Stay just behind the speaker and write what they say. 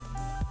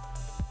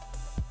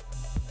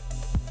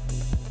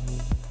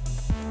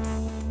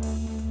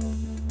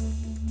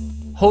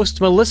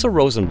Host Melissa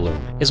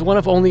Rosenblum is one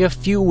of only a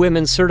few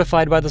women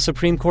certified by the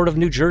Supreme Court of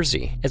New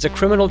Jersey as a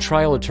criminal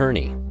trial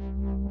attorney.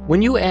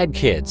 When you add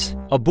kids,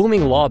 a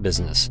booming law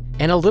business,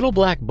 and a little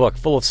black book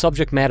full of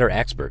subject matter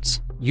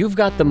experts, you've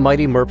got the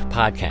Mighty MERP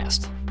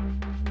podcast.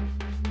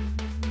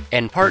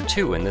 And part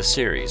 2 in this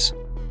series.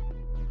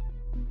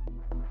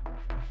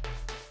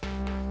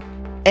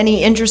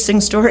 Any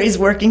interesting stories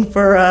working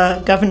for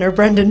Governor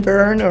Brendan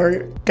Byrne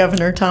or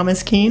Governor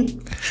Thomas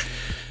Keene?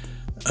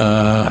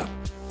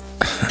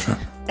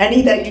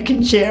 Any that you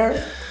can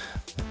share?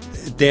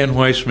 Dan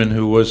Weissman,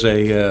 who was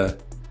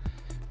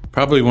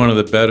probably one of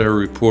the better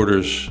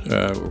reporters,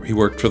 he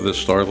worked for the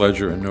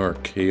Star-Ledger in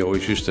Newark. He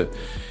always used to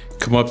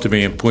come up to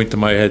me and point to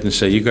my head and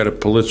say, "You got a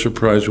Pulitzer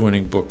Prize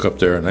winning book up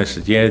there." And I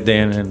said, "Yeah,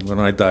 Dan, and when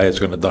I die, it's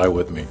going to die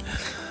with me."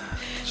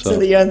 So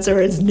the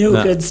answer is no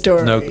good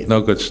stories.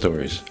 No good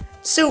stories.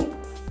 So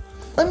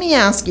let me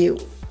ask you.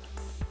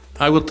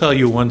 I will tell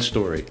you one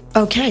story.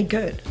 Okay,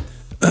 good.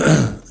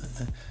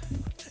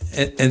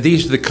 And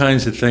these are the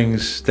kinds of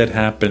things that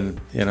happen,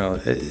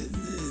 and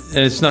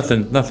it's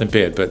nothing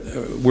bad, but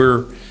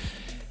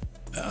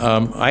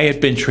I had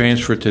been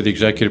transferred to the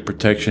executive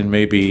protection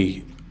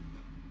maybe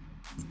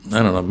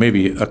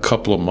a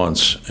couple of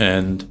months,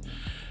 and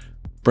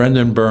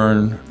Brendan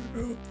Byrne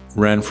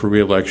ran for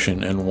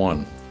re-election and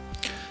won.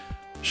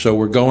 So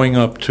we're going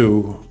up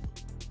to,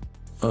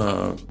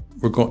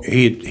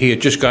 he had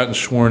just gotten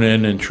sworn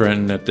in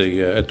Trenton at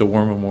the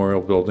War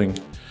Memorial Building.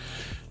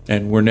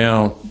 And we're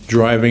now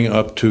driving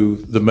up to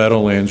the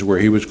Meadowlands where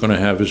he was going to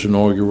have his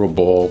inaugural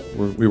ball.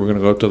 We were going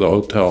to go to the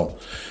hotel.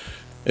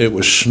 It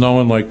was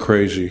snowing like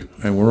crazy,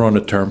 and we're on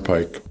the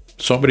turnpike.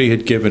 Somebody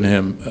had given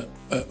him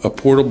a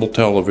portable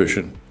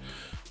television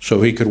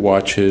so he could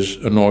watch his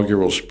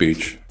inaugural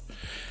speech.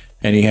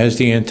 And he has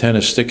the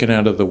antenna sticking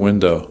out of the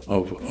window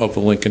of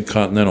the Lincoln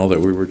Continental that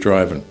we were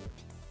driving.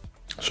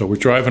 So we're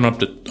driving up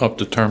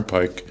the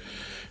turnpike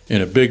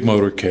in a big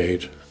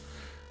motorcade.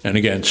 And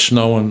again,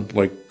 snowing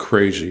like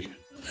crazy.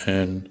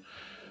 And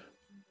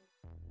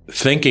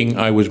thinking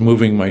I was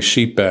moving my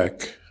seat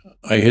back,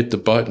 I hit the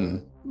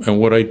button. And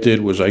what I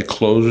did was I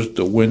closed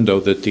the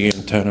window that the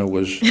antenna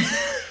was,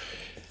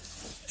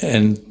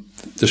 and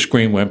the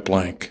screen went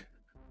blank.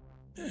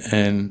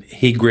 And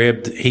he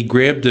grabbed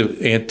the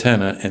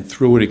antenna and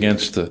threw it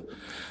against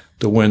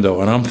the window.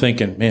 And I'm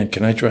thinking, man,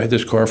 can I drive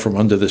this car from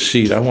under the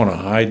seat? I want to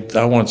hide.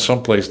 I want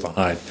someplace to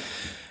hide.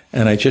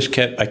 And I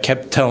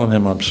kept telling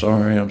him, I'm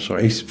sorry.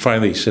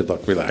 Finally, he said,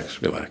 look, relax.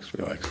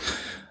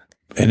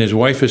 And his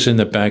wife is in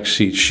the back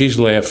seat. She's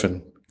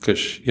laughing because,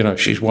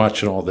 she's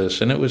watching all this.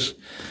 And it was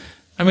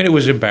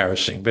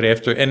embarrassing. But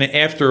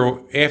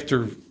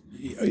after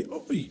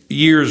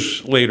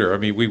years later,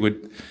 we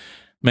would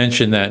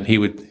mention that, and he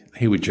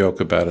would joke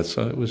about it.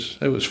 So it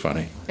was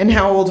funny. And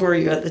how old were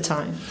you at the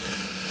time?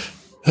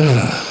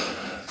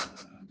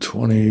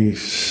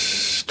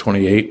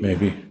 28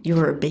 maybe. You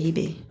were a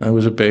baby. I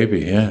was a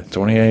baby, yeah,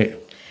 28.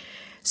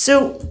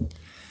 So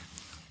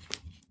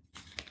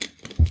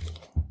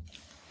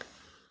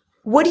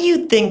what do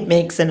you think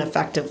makes an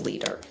effective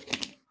leader?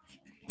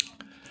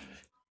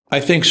 I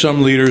think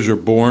some leaders are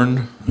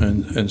born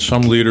and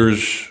some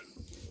leaders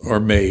are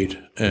made.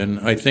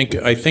 And I think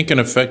an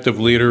effective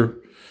leader,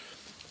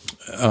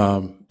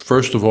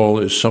 first of all,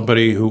 is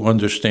somebody who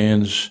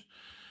understands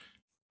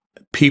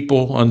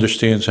people,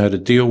 understands how to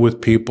deal with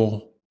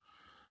people,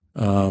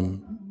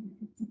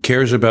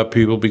 cares about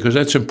people, because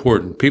that's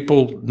important.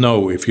 People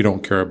know if you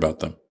don't care about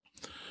them.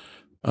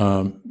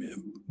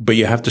 But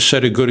you have to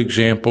set a good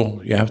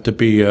example. You have to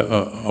be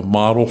a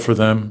model for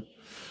them,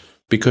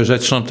 because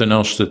that's something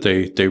else that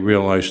they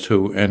realize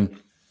too. And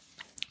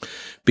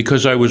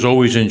because I was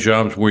always in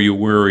jobs where you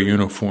wear a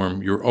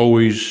uniform, you're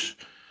always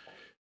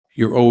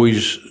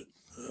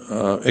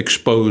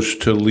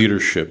exposed to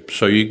leadership.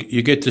 So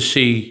you get to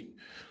see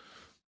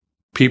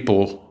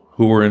people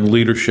who are in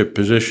leadership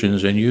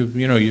positions, and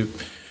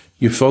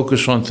you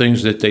focus on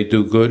things that they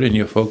do good, and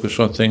you focus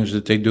on things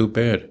that they do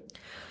bad.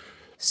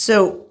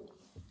 So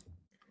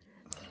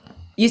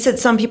you said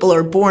some people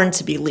are born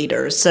to be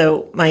leaders.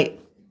 So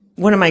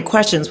one of my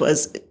questions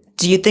was,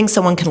 do you think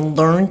someone can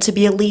learn to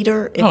be a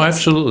leader? Oh,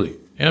 absolutely,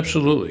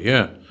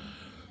 yeah.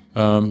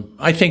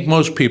 I think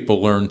most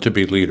people learn to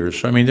be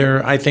leaders.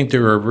 I think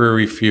there are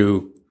very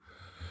few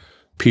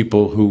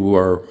people who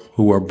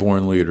are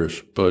born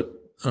leaders, but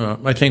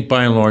I think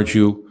by and large,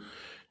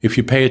 if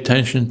you pay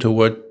attention to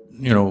what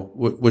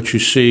you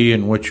see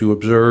and what you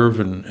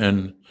observe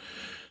and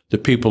the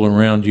people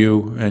around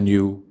you, and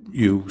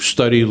you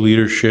study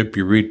leadership,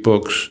 you read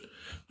books,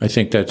 I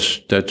think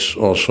that's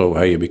also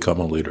how you become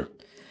a leader.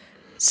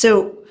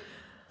 So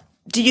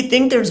do you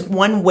think there's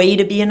one way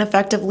to be an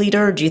effective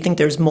leader, or do you think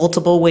there's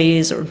multiple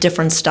ways or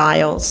different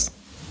styles?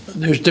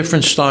 There's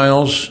different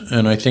styles,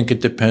 and I think it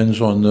depends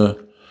on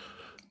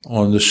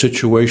the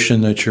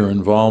situation that you're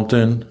involved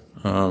in.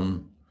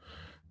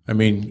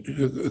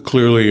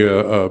 Clearly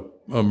a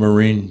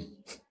Marine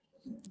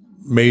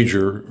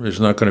major is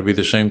not going to be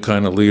the same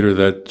kind of leader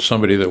that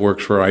somebody that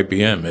works for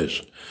IBM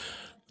is.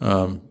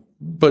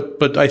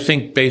 but I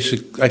think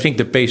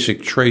the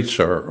basic traits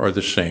are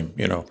the same.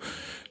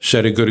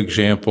 Set a good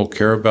example,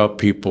 care about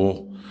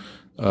people,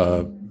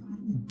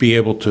 be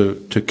able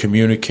to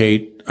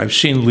communicate. I've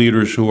seen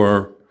leaders who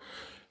are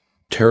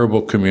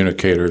terrible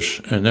communicators,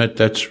 and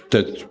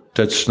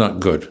that's not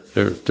good.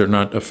 They're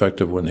not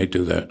effective when they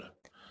do that.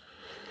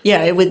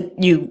 Yeah,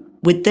 you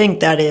would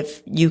think that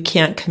if you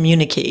can't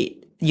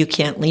communicate, you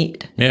can't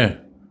lead. Yeah.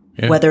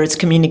 Whether it's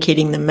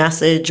communicating the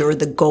message or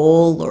the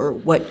goal or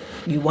what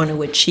you want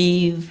to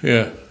achieve.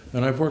 Yeah,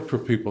 and I've worked for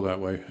people that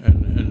way,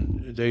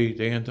 and they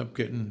end up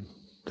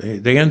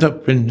they end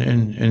up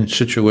in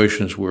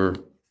situations where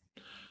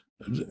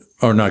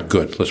are not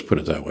good. Let's put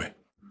it that way.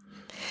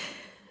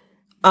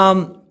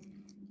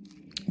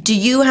 Do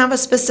you have a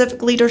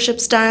specific leadership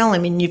style? I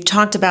mean, you've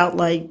talked about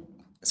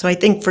so I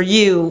think for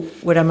you,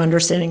 what I'm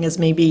understanding is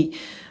maybe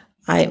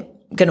I'm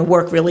going to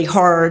work really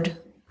hard.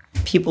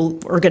 People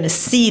are going to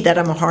see that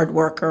I'm a hard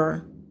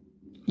worker,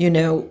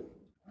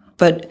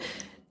 but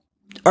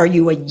are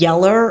you a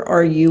yeller?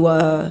 Are you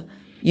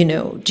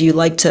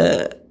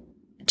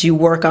do you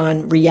work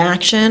on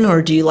reaction,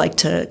 or do you like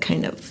to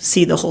kind of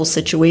see the whole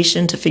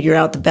situation to figure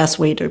out the best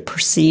way to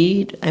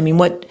proceed? I mean,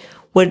 what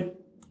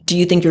do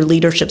you think your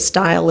leadership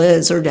style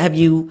is, or have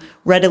you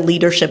read a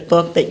leadership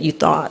book that you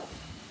thought,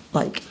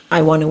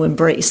 I want to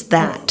embrace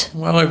that?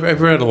 Well,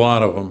 I've read a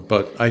lot of them,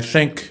 but I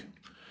think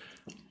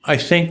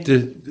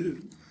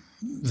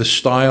the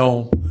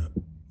style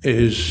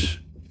is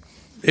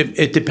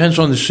it depends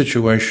on the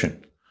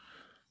situation.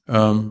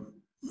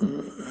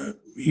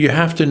 You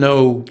have to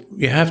know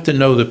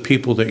the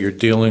people that you're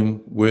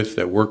dealing with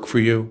that work for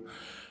you,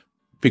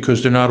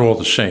 because they're not all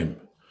the same.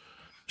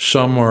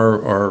 Some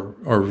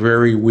are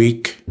very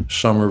weak,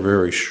 some are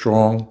very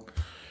strong,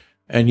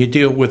 and you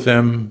deal with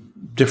them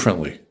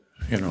differently.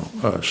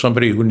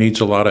 Somebody who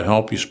needs a lot of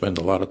help, you spend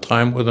a lot of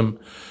time with them.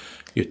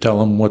 You tell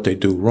them what they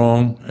do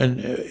wrong.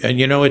 And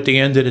at the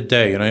end of the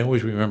day, and I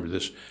always remember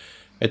this,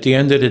 at the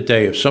end of the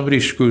day, if somebody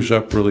screws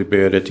up really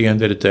bad, at the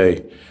end of the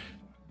day,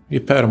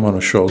 you pat them on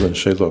the shoulder and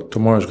say, look,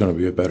 tomorrow's going to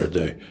be a better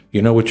day.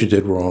 You know what you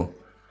did wrong.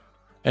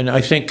 And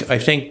I think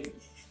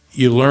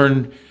you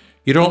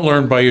don't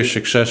learn by your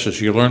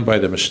successes, you learn by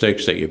the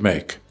mistakes that you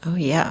make. Oh,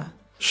 yeah.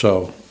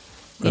 So,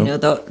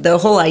 the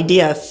whole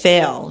idea of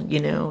fail,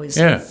 is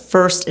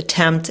first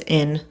attempt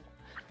in,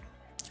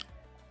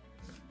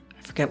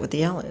 I forget what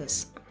the L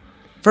is.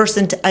 First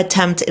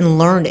attempt in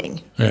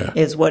learning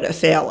is what a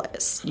fail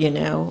is,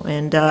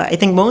 And I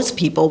think most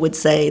people would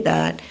say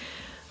that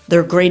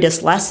their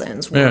greatest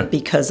lessons were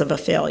because of a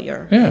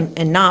failure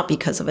and not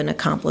because of an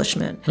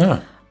accomplishment.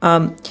 Yeah.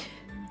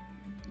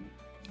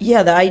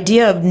 The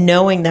idea of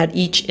knowing that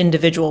each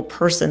individual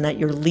person that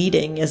you're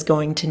leading is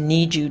going to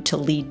need you to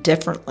lead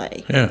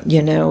differently. Yeah.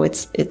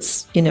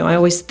 It's I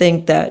always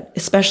think that,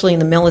 especially in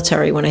the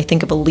military, when I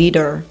think of a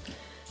leader,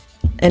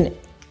 and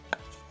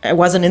I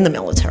wasn't in the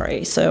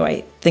military, so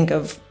I think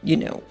of,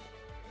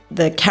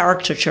 the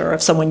caricature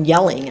of someone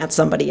yelling at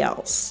somebody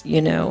else,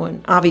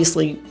 and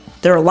obviously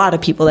there are a lot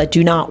of people that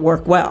do not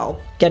work well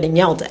getting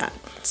yelled at.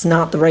 It's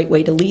not the right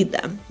way to lead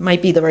them. It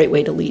might be the right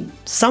way to lead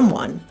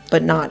someone,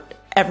 but not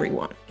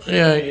everyone.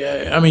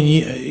 Yeah. I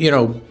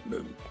mean,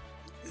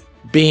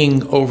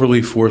 being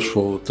overly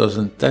forceful that's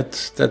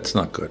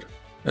not good.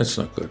 That's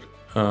not good.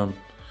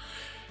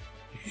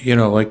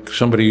 Like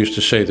somebody used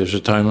to say, there's a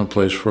time and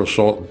place for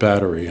assault and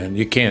battery, and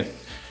you can't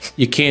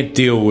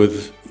deal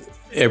with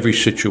every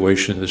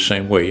situation the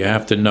same way. You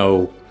have to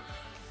know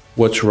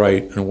what's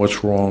right and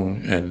what's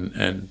wrong,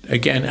 and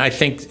again, I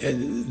think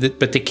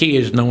but the key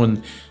is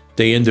knowing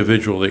the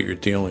individual that you're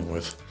dealing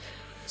with.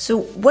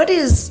 So what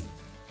is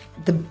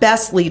the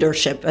best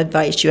leadership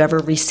advice you ever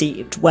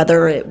received,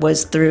 whether it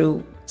was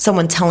through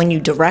someone telling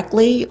you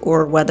directly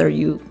or whether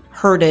you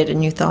heard it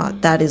and you thought,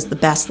 that is the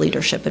best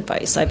leadership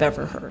advice I've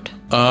ever heard?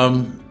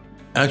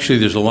 Actually,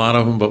 there's a lot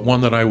of them, but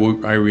one that I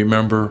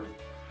remember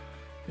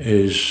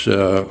is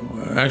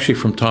actually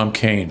from Tom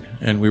Kane,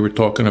 and we were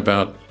talking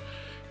about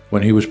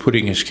when he was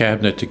putting his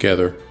cabinet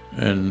together.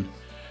 And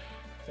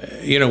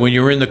when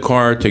you're in the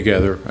car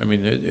together, I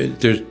mean,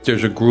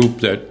 there's a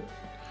group that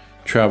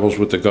travels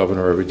with the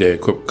governor every day, a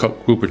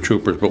group of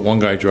troopers, but one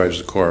guy drives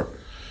the car.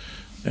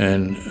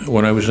 And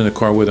when I was in the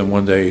car with him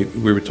one day,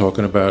 we were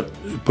talking about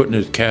putting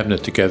his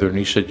cabinet together, and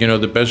he said,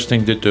 the best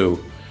thing to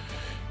do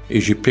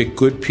is you pick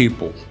good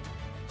people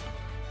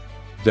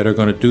that are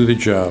going to do the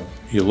job.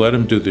 You let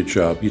them do the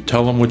job. You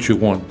tell them what you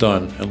want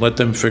done, and let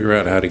them figure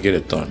out how to get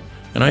it done.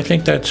 And I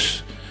think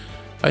that's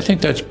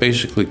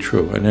basically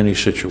true in any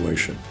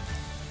situation.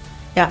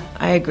 Yeah,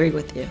 I agree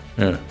with you.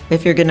 Yeah.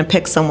 If you're going to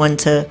pick someone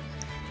to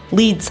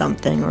lead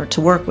something or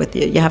to work with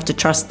you, you have to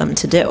trust them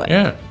to do it.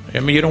 Yeah. I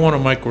mean, you don't want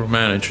to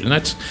micromanage, and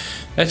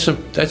that's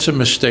a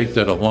mistake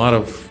that a lot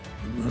of,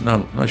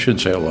 no, I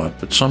shouldn't say a lot,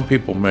 but some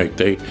people make.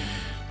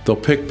 They'll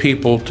pick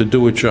people to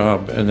do a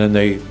job, and then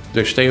they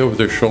stay over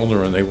their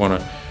shoulder and they want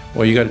to,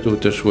 well, you got to do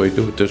it this way,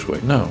 do it this way.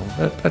 No,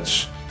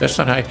 that's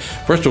not how.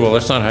 First of all,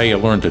 that's not how you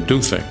learn to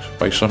do things,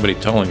 by somebody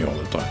telling you all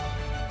the time.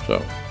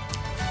 So.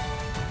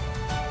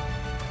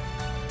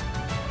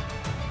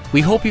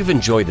 We hope you've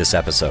enjoyed this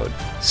episode.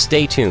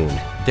 Stay tuned.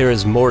 There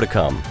is more to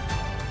come.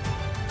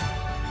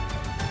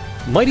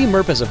 Mighty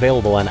MERP is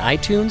available on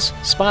iTunes,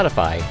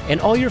 Spotify,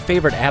 and all your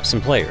favorite apps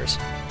and players.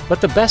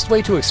 But the best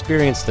way to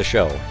experience the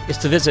show is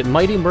to visit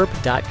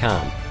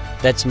mightymerp.com.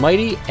 That's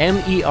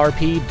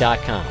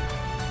mightymerp.com.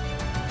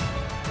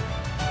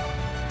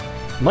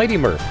 Mighty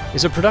MERP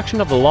is a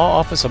production of the Law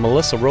Office of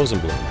Melissa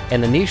Rosenblum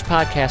and the Niche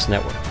Podcast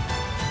Network.